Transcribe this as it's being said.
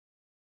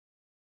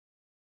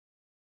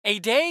A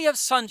Day of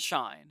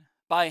Sunshine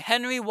by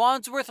Henry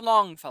Wadsworth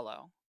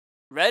Longfellow.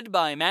 Read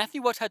by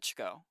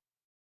Wojtechko.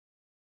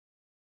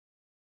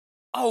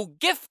 O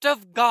gift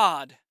of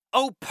God,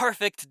 O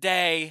perfect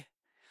day,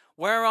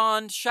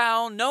 whereon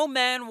shall no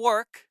man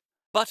work,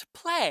 but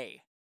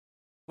play,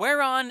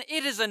 whereon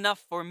it is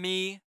enough for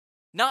me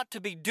not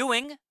to be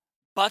doing,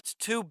 but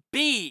to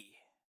be.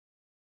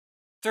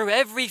 Through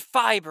every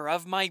fiber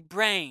of my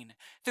brain,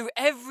 through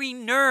every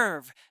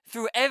nerve,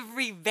 through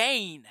every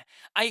vein,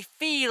 I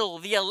feel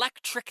the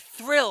electric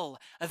thrill,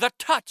 the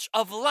touch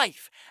of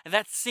life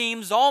that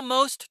seems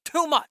almost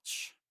too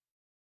much.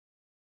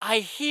 I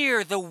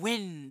hear the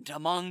wind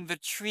among the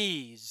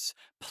trees,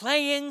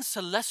 playing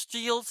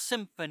celestial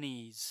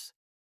symphonies.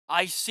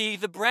 I see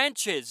the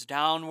branches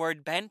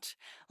downward bent,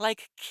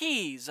 like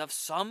keys of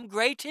some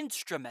great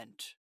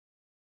instrument.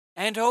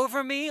 And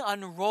over me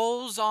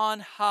unrolls on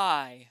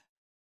high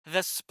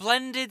the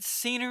splendid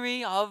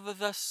scenery of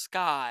the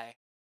sky,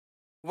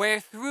 where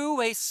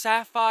through a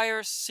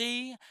sapphire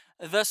sea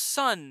the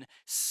sun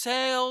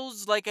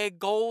sails like a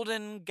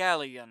golden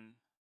galleon.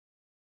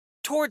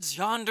 Towards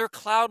yonder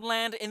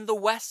cloudland in the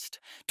west,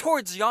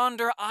 towards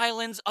yonder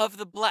islands of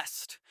the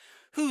blest,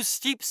 whose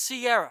steep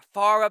Sierra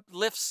far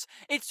uplifts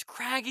its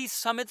craggy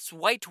summits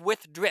white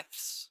with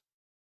drifts.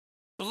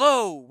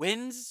 Blow,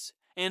 winds,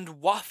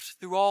 and waft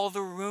through all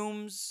the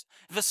rooms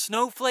the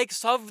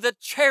snowflakes of the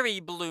cherry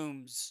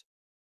blooms.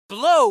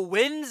 Blow,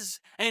 winds,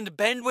 and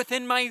bend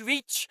within my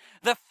reach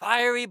the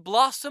fiery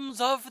blossoms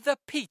of the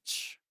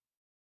peach.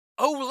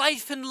 O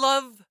life and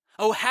love,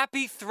 O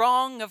happy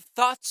throng of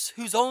thoughts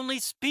whose only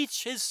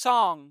speech is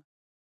song.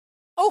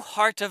 O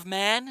heart of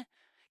man,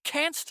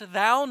 canst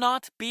thou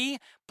not be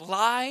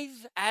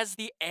blithe as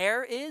the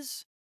air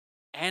is,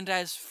 and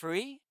as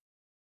free?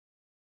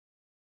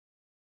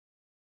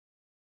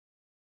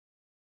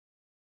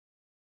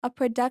 A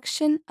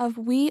production of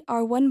We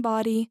Are One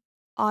Body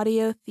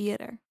Audio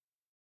Theater.